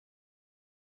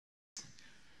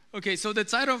Okay, so the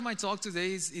title of my talk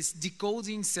today is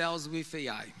Decoding Cells with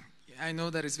AI. I know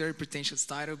that it's a very pretentious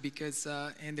title because,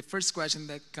 and the first question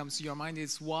that comes to your mind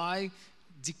is why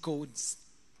decodes?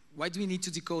 Why do we need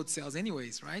to decode cells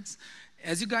anyways, right?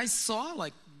 As you guys saw,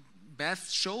 like Beth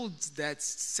showed that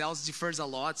cells differs a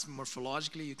lot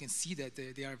morphologically. You can see that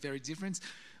they are very different.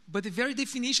 But the very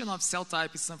definition of cell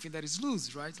type is something that is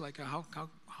loose, right? Like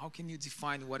how can you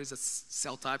define what is a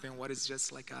cell type and what is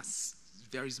just like a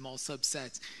very small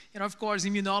subset? And of course,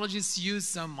 immunologists use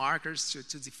some markers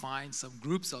to define some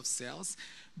groups of cells.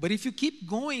 But if you keep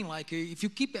going, like if you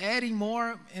keep adding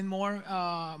more and more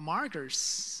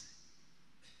markers,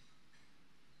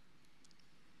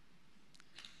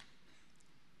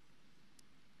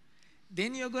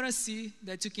 then you're going to see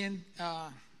that you can,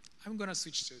 I'm going to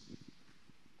switch to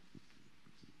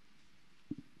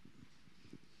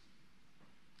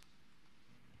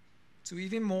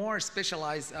even more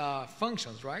specialized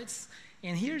functions, right?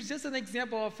 And here's just an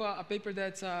example of a paper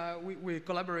that we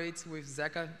collaborate with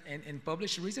Zeka and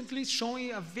published recently,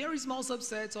 showing a very small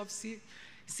subset of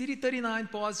CD39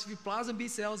 positive plasma B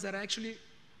cells that actually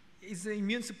is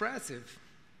immune suppressive.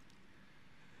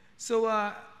 So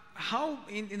how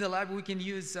in the lab we can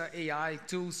use AI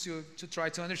tools to try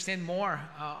to understand more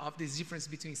of this difference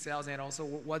between cells and also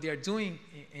what they are doing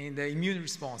in the immune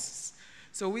responses.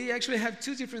 So we actually have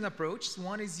two different approaches.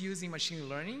 One is using machine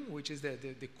learning, which is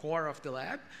the core of the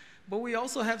lab. But we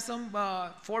also have some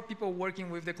 4 people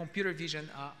working with the computer vision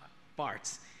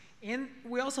parts. And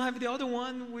we also have the other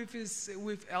one with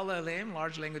LLM,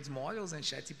 large language models, and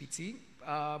ChatGPT.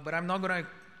 But I'm not going to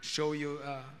show you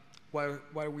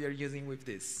what we are using with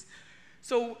this.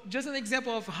 So just an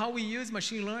example of how we use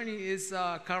machine learning is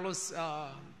Carlos'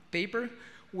 paper,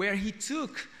 where he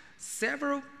took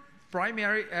several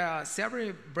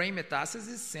several brain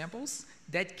metastasis samples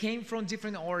that came from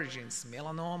different origins: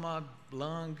 melanoma,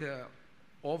 lung,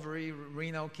 ovary,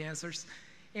 renal cancers.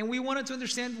 And we wanted to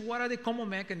understand what are the common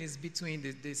mechanisms between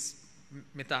these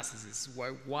metastases,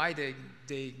 why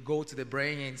they go to the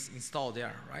brain and install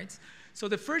there, right? So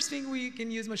the first thing we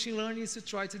can use machine learning is to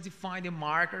try to define the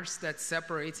markers that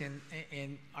separate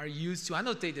and are used to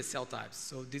annotate the cell types.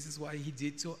 So this is what he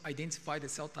did to identify the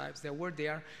cell types that were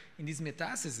there in these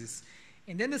metastases.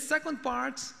 And then the second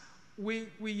part we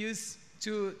use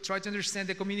to try to understand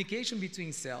the communication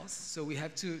between cells. So we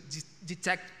have to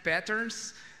detect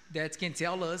patterns that can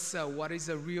tell us what is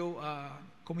a real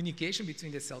communication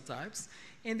between the cell types.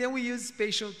 And then we use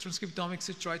spatial transcriptomics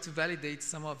to try to validate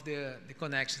some of the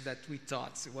connections that we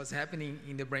thought was happening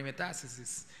in the brain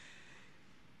metastases.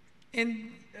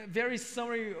 And a very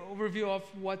summary overview of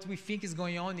what we think is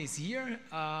going on is here.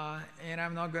 And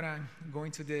I'm not going to go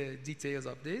into the details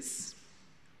of this,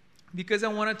 because I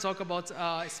want to talk about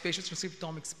spatial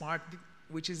transcriptomics part,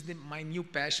 which is my new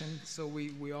passion. So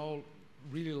we all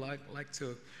really like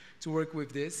to work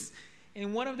with this.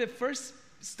 And one of the first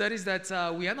studies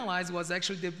that we analyzed was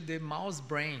actually the mouse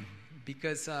brain,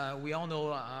 because we all know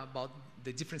about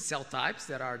the different cell types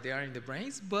that are there in the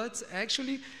brains, but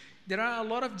actually there are a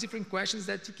lot of different questions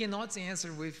that you cannot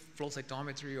answer with flow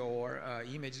cytometry or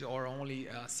image or only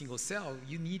a single cell.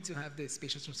 You need to have the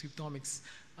spatial transcriptomics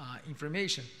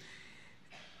information.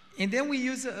 And then we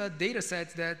use a data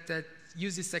set that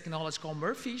uses technology called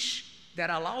MERFISH that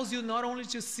allows you not only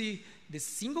to see the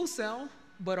single cell,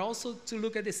 but also to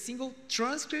look at the single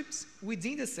transcripts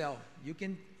within the cell.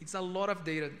 It's a lot of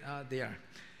data there.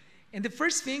 And the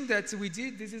first thing that we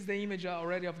did, this is the image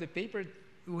already of the paper.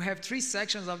 We have 3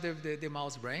 sections of the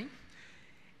mouse brain.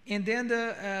 And then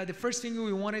the first thing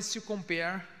we want is to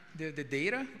compare the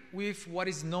data with what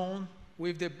is known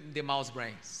with the mouse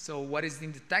brain. So what is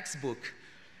in the textbook.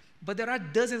 But there are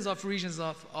dozens of regions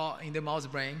in the mouse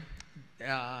brain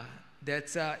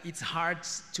that it's hard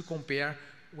to compare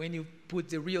when you put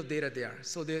the real data there.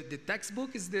 So the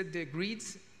textbook is the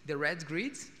grids, the red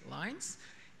grid lines,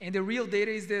 and the real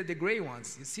data is the gray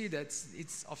ones. You see that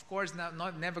it's of course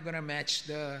never going to match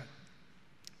the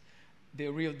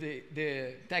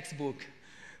textbook.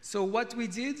 So what we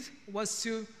did was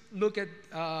to look at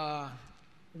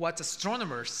what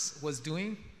astronomers was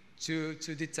doing to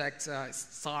detect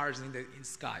stars in the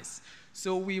skies.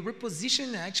 So we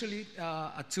repositioned actually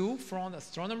a tool from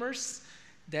astronomers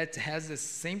that has the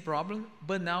same problem,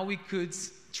 but now we could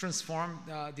transform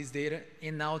this data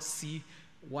and now see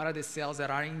what are the cells that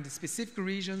are in the specific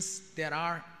regions that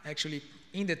are actually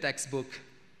in the textbook.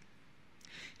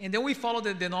 And then we follow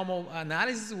the normal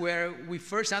analysis where we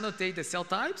first annotate the cell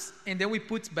types and then we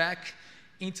put back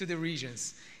into the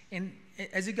regions. And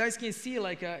as you guys can see,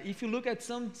 like if you look at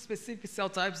some specific cell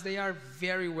types, they are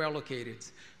very well located.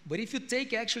 But if you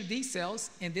take actually these cells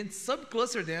and then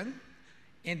subcluster them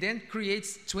and then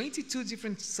creates 22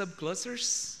 different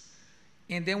subclusters.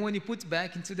 And then when you put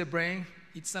back into the brain,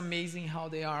 it's amazing how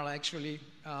they are actually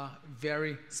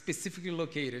very specifically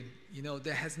located. You know,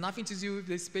 that has nothing to do with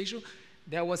the spatial.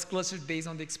 That was clustered based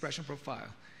on the expression profile.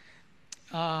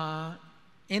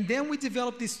 And then we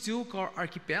developed this tool called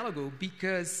Archipelago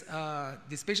because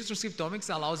the spatial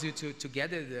transcriptomics allows you to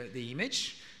gather the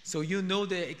image. So you know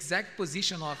the exact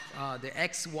position of the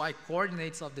X, Y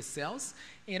coordinates of the cells,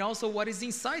 and also what is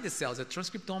inside the cells, the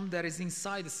transcriptome that is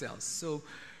inside the cells. So,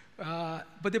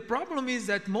 but the problem is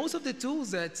that most of the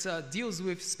tools that deals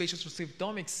with spatial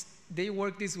transcriptomics, they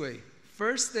work this way.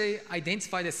 First, they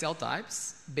identify the cell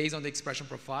types based on the expression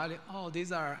profile. Oh,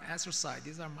 these are astrocytes,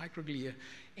 these are microglia.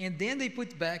 And then they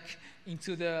put back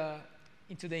into the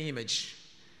image.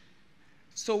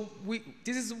 So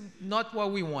this is not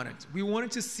what we wanted. We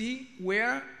wanted to see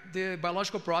where the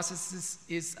biological process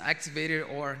is activated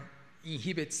or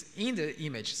inhibits in the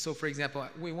image. So for example,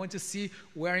 we want to see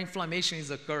where inflammation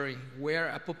is occurring, where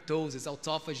apoptosis,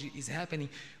 autophagy is happening,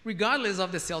 regardless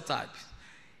of the cell type.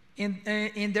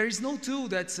 And there is no tool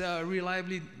that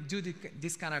reliably do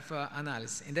this kind of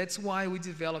analysis. And that's why we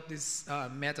developed this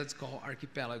method called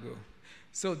Archipelago.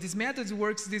 So this method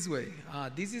works this way.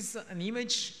 This is an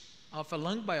image of a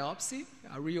lung biopsy,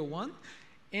 a real one.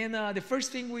 And the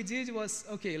first thing we did was,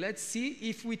 okay, let's see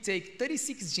if we take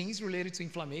 36 genes related to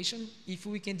inflammation, if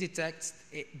we can detect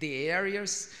the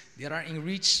areas that are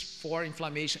enriched for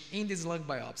inflammation in this lung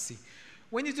biopsy.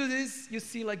 When you do this, you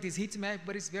see like this heat map,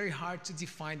 but it's very hard to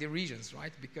define the regions,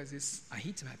 right? Because it's a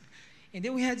heat map. And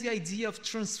then we had the idea of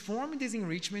transforming this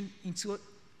enrichment into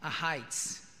a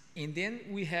height. And then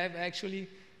we have actually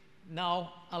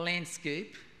now a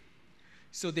landscape.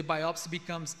 So the biopsy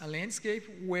becomes a landscape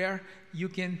where you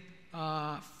can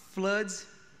flood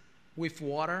with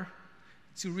water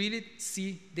to really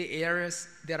see the areas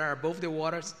that are above the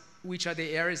waters, which are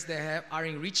the areas that are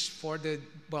enriched for the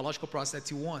biological process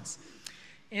that you want.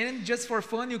 And just for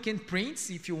fun, you can print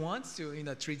if you want to in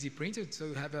a 3D printer, so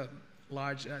you have a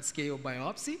large scale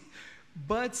biopsy.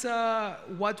 But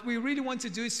what we really want to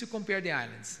do is to compare the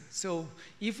islands. So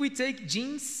if we take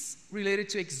genes related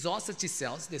to exhausted T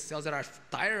cells, the cells that are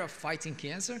tired of fighting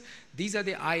cancer, these are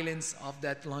the islands of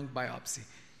that lung biopsy.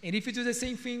 And if you do the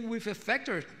same thing with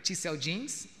effector T cell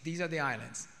genes, these are the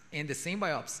islands, and the same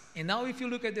biopsy. And now if you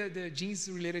look at the genes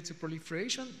related to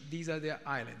proliferation, these are the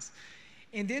islands.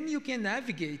 And then you can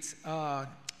navigate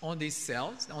on these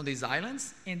cells, on these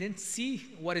islands, and then see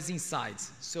what is inside.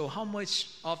 So how much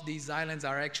of these islands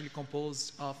are actually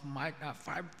composed of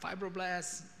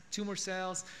fibroblasts, tumor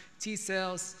cells, T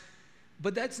cells.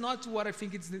 But that's not what I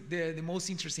think is the most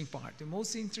interesting part. The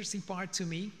most interesting part to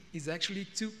me is actually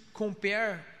to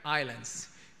compare islands.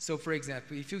 So for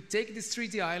example, if you take these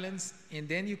 3D islands and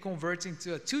then you convert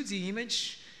into a 2D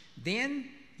image, then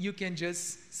you can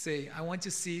just say, I want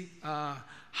to see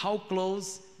how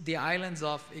close the islands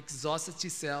of exhausted T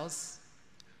cells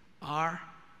are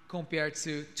compared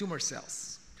to tumor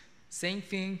cells. Same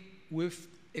thing with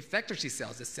effector T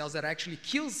cells, the cells that actually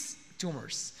kills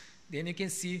tumors. Then you can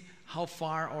see how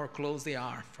far or close they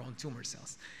are from tumor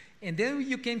cells. And then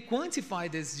you can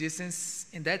quantify this distance,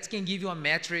 and that can give you a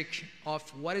metric of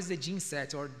what is the gene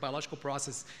set or biological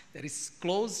process that is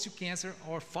close to cancer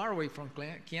or far away from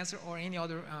cancer or any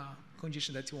other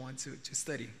condition that you want to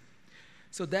study.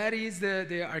 So that is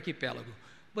the archipelago.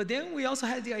 But then we also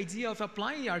had the idea of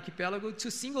applying the archipelago to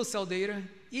single cell data,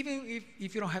 even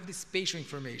if you don't have the spatial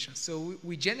information. So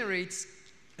we generate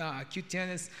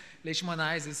cutaneous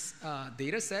leishmaniasis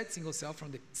data set, single cell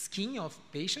from the skin of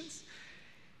patients.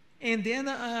 And then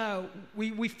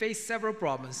we face several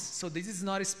problems. So this is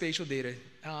not a spatial data.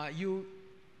 You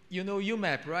know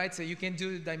UMAP, right? So you can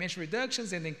do dimension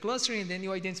reductions and then clustering, and then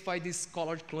you identify this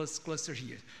colored cluster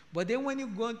here. But then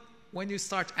when you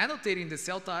start annotating the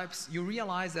cell types, you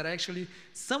realize that actually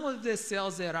some of the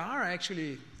cells that are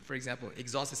actually, for example,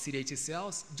 exhausted CD8 T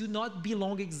cells, do not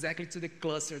belong exactly to the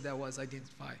cluster that was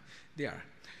identified there.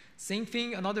 Same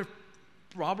thing, another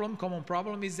common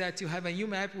problem is that you have a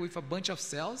UMAP with a bunch of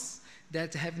cells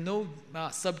that have no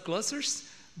subclusters,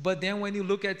 but then when you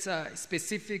look at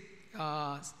specific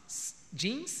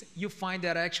genes, you find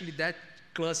that actually that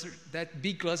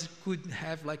big cluster could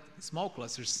have like small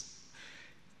clusters.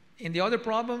 And the other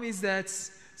problem is that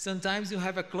sometimes you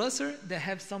have a cluster that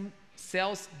have some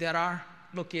cells that are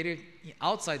located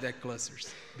outside that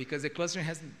clusters, because the cluster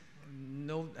has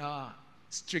no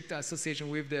strict association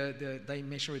with the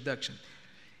dimension reduction.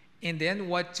 And then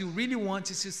what you really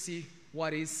want is to see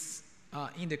what is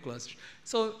in the cluster.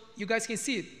 So you guys can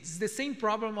see it. It's the same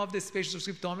problem of the spatial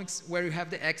transcriptomics where you have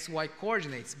the XY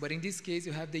coordinates, but in this case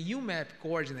you have the UMAP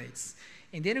coordinates.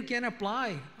 And then you can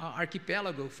apply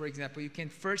archipelago, for example. You can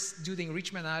first do the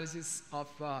enrichment analysis of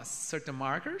certain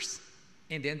markers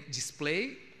and then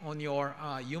display on your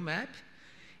UMAP.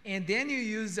 And then you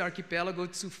use the archipelago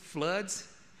to flood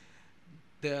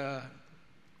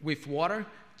with water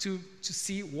to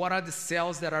see what are the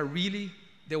cells that are really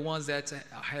the ones that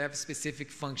have specific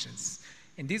functions.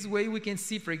 And this way we can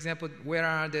see, for example, where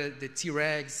are the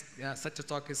Tregs,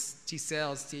 cytotoxic T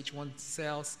cells, Th1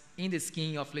 cells in the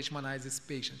skin of leishmaniasis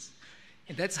patients.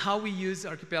 And that's how we use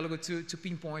archipelago to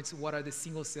pinpoint what are the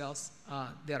single cells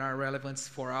that are relevant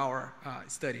for our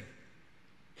study.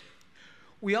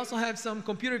 We also have some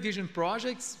computer vision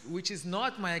projects, which is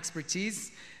not my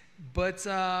expertise, but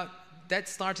that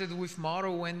started with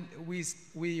Mauro when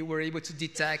we were able to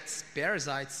detect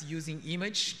parasites using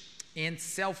image and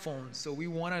cell phone. So we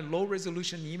want a low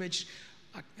resolution image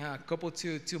coupled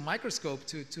to microscope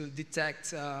to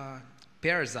detect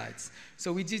parasites.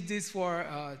 So we did this for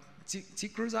T.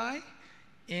 cruzi,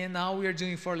 and now we are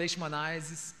doing for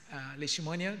leishmaniasis,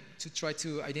 leishmania, to try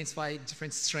to identify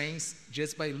different strains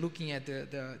just by looking at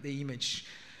the image.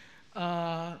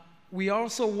 We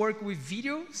also work with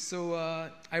video. So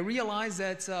I realized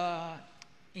that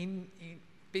in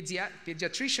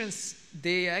pediatricians,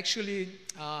 they actually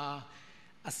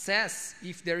assess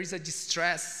if there is a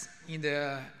distress in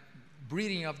the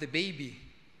breathing of the baby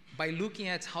by looking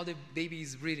at how the baby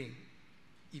is breathing.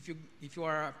 If you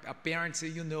are a parent,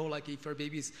 you know, like if your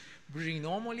baby is breathing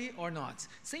normally or not.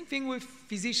 Same thing with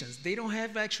physicians. They don't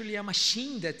have actually a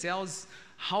machine that tells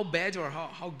how bad or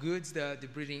how good the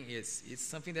breathing is. It's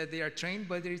something that they are trained,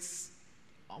 but it's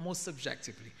almost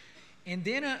subjectively. And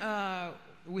then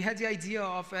we had the idea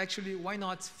of actually, why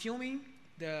not filming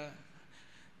the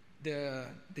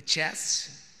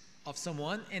chest of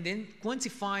someone and then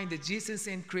quantifying the distance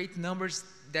and create numbers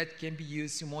that can be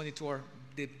used to monitor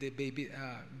the baby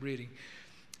breathing.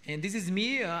 And this is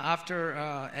me after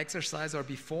exercise or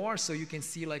before, so you can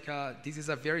see like this is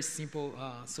a very simple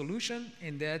solution,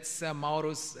 and that's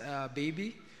Mauro's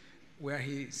baby, where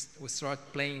he will start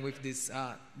playing with this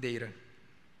data.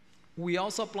 We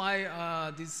also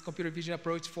apply this computer vision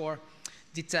approach for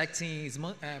detecting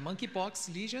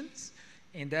monkeypox lesions,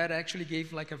 and that actually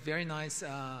gave like a very nice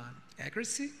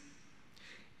accuracy.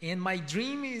 And my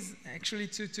dream is actually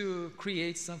to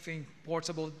create something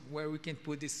portable where we can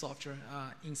put this software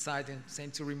inside and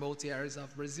send to remote areas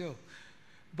of Brazil.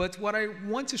 But what I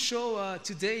want to show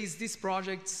today is this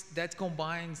project that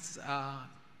combines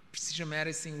precision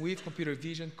medicine with computer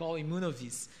vision called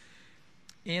Immunovis.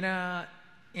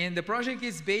 And the project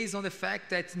is based on the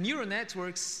fact that neural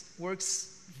networks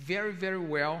works very, very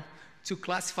well to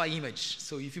classify image.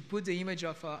 So if you put the image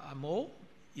of a mole,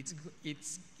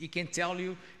 it can tell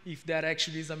you if that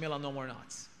actually is a melanoma or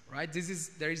not, right?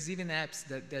 There is even apps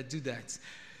that do that.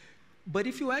 But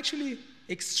if you actually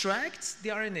extract the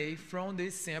RNA from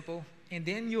this sample, and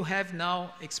then you have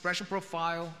now expression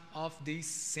profile of these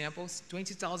samples,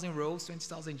 20,000 rows,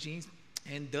 20,000 genes,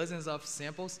 and dozens of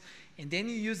samples, and then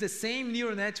you use the same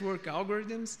neural network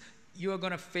algorithms, you are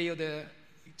going to fail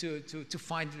to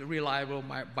find reliable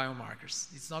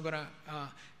biomarkers. It's not going to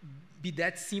be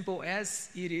that simple as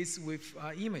it is with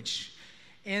image.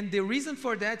 And the reason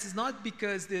for that is not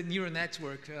because the neural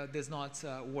network does not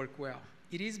work well.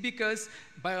 It is because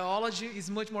biology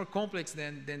is much more complex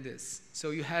than this.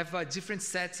 So you have different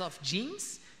sets of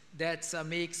genes that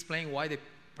may explain why the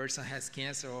person has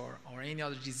cancer or any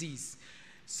other disease.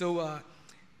 So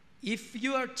if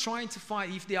you are trying to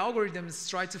find, if the algorithms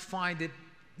try to find the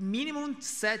minimum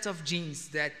set of genes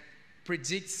that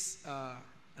predicts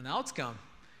an outcome,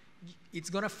 it's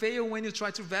going to fail when you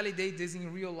try to validate this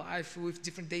in real life with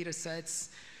different data sets.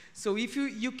 So if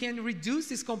you can reduce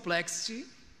this complexity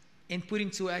and put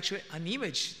into actually an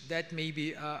image, that may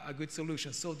be a good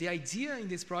solution. So the idea in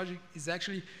this project is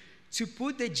actually to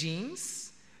put the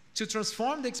genes, to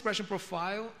transform the expression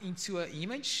profile into an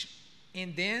image,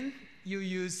 and then you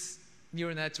use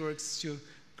neural networks to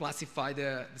classify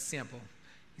the sample.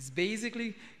 It's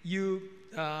basically you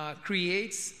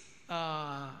create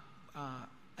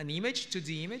an image,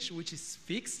 2D image, which is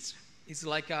fixed. It's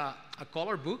like a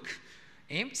color book,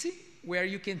 empty, where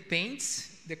you can paint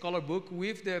the color book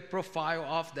with the profile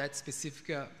of that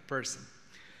specific person.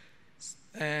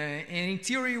 And in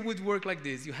theory, it would work like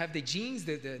this. You have the genes,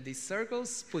 these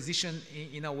circles, positioned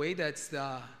in a way that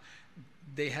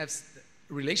they have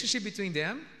relationship between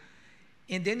them.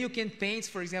 And then you can paint,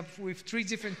 for example, with 3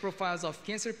 different profiles of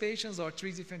cancer patients or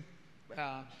 3 different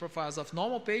profiles of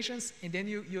normal patients, and then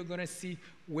you're going to see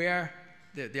where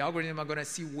the algorithm are going to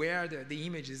see where the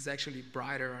image is actually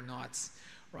brighter or not,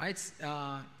 right?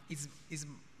 It's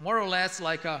more or less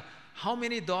like how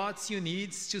many dots you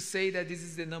need to say that this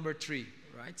is the number 3,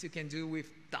 right? You can do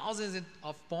with thousands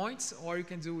of points, or you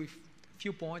can do with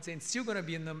few points, and it's still going to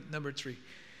be a number 3.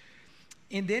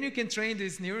 And then you can train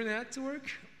this neural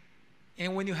network,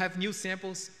 and when you have new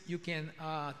samples, you can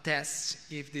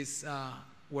test if this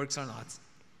works or not.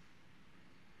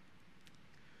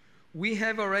 We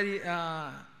have already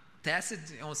tested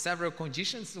on several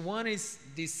conditions. One is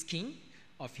the skin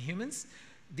of humans.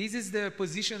 This is the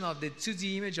position of the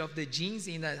 2D image of the genes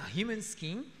in the human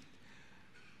skin.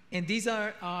 And these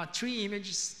are 3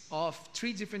 images of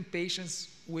 3 different patients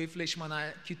with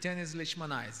cutaneous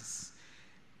leishmaniasis.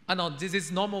 No, this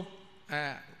is normal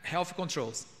health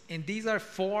controls. And these are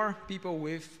 4 people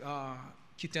with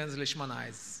cutaneous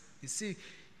leishmaniasis. You see,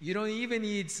 you don't even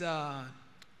need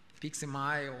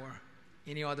Pixelmator or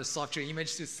any other software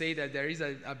image to say that there is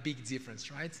a big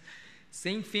difference, right?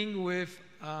 Same thing with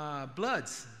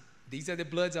bloods. These are the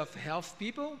bloods of health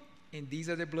people, and these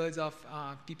are the bloods of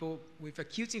people with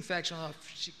acute infection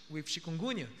with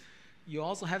chikungunya. You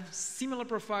also have similar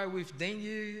profile with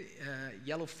dengue,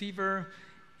 yellow fever,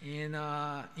 and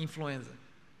influenza.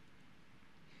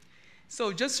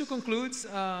 So just to conclude,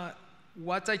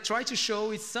 what I try to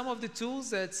show is some of the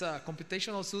tools,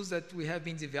 computational tools that we have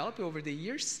been developing over the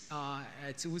years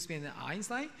at USP and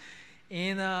Einstein.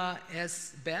 And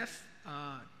as Beth,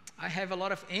 I have a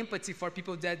lot of empathy for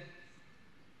people that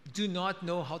do not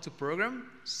know how to program.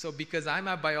 So because I'm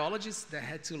a biologist that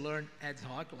had to learn ad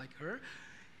hoc like her.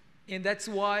 And that's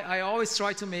why I always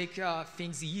try to make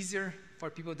things easier for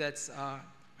people that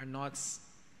are not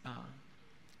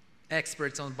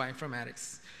experts on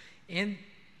bioinformatics. And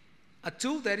a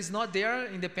tool that is not there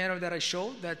in the panel that I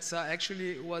showed, that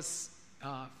actually was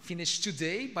finished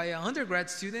today by undergrad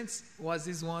students, was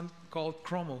this one called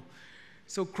Chromo.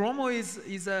 So Chromo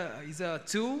is a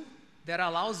tool that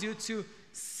allows you to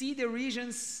see the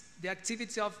regions, the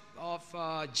activity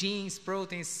of genes,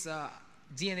 proteins,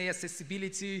 DNA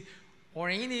accessibility, or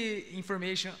any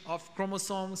information of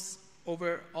chromosomes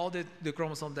over all the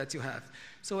chromosomes that you have.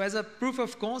 So as a proof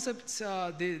of concept,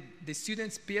 the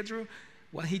student Pedro,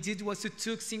 what he did was to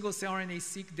took single-cell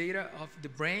RNA-seq data of the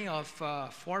brain of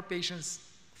 4 patients,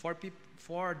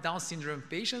 4 Down syndrome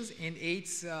patients, and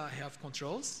 8 health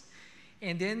controls.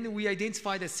 And then we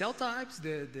identified the cell types,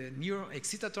 the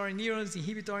excitatory neurons,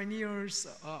 inhibitory neurons,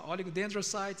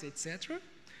 oligodendrocytes, etc.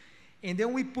 And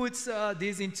then we put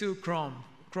this into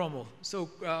Chromo. So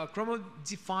Chromo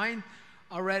defined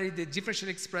already the differentially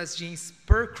expressed genes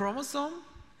per chromosome.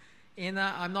 And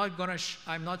I'm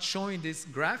not showing this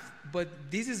graph, but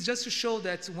this is just to show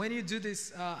that when you do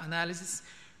this analysis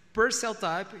per cell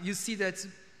type, you see that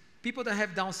people that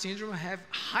have Down syndrome have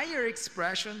higher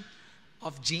expression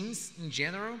of genes in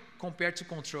general compared to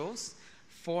controls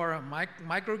for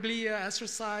microglia,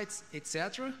 astrocytes,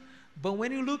 etc. But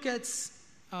when you look at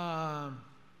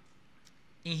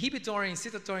inhibitory and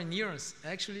excitatory neurons,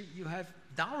 actually you have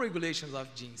downregulations of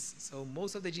genes. So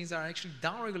most of the genes are actually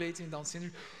downregulated in Down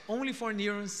syndrome only for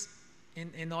neurons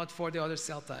and not for the other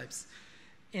cell types.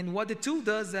 And what the tool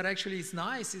does that actually is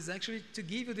nice is actually to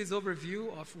give you this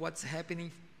overview of what's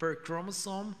happening per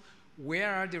chromosome,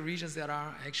 where are the regions that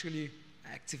are actually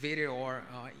activated or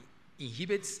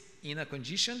inhibits in a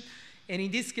condition. And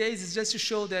in this case, it's just to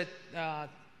show that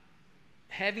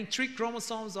having 3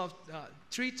 chromosomes of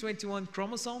 321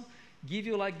 chromosome give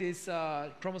you like this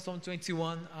chromosome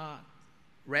 21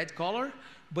 red color,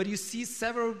 but you see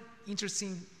several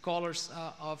interesting colors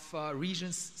of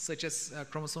regions such as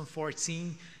chromosome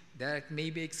 14 that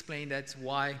maybe explain that's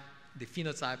why the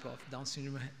phenotype of Down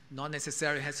syndrome not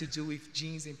necessarily has to do with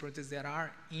genes and proteins that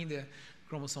are in the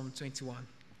chromosome 21.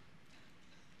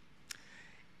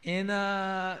 And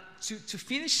to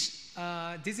finish,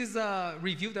 this is a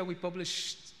review that we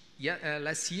published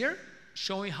last year,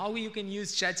 showing how you can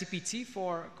use ChatGPT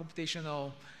for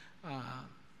computational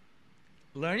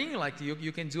learning. Like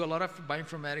you can do a lot of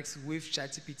bioinformatics with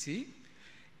ChatGPT.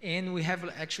 And we have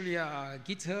actually a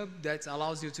GitHub that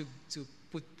allows you to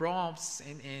put prompts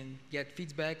and get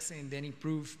feedbacks and then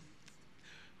improve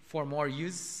for more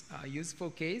useful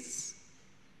case.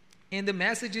 And the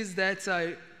message is that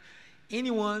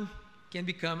anyone can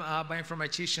become a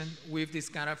bioinformatician with this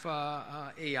kind of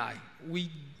AI. We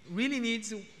really need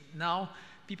now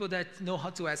people that know how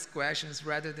to ask questions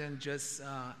rather than just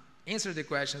answer the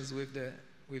questions with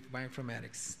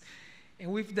bioinformatics.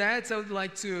 And with that, I would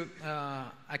like to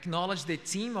acknowledge the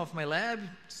team of my lab.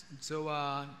 So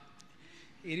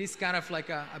it is kind of like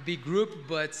a big group,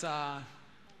 but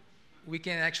we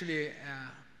can actually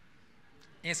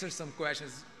answer some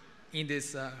questions in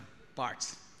this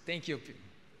part. Thank you.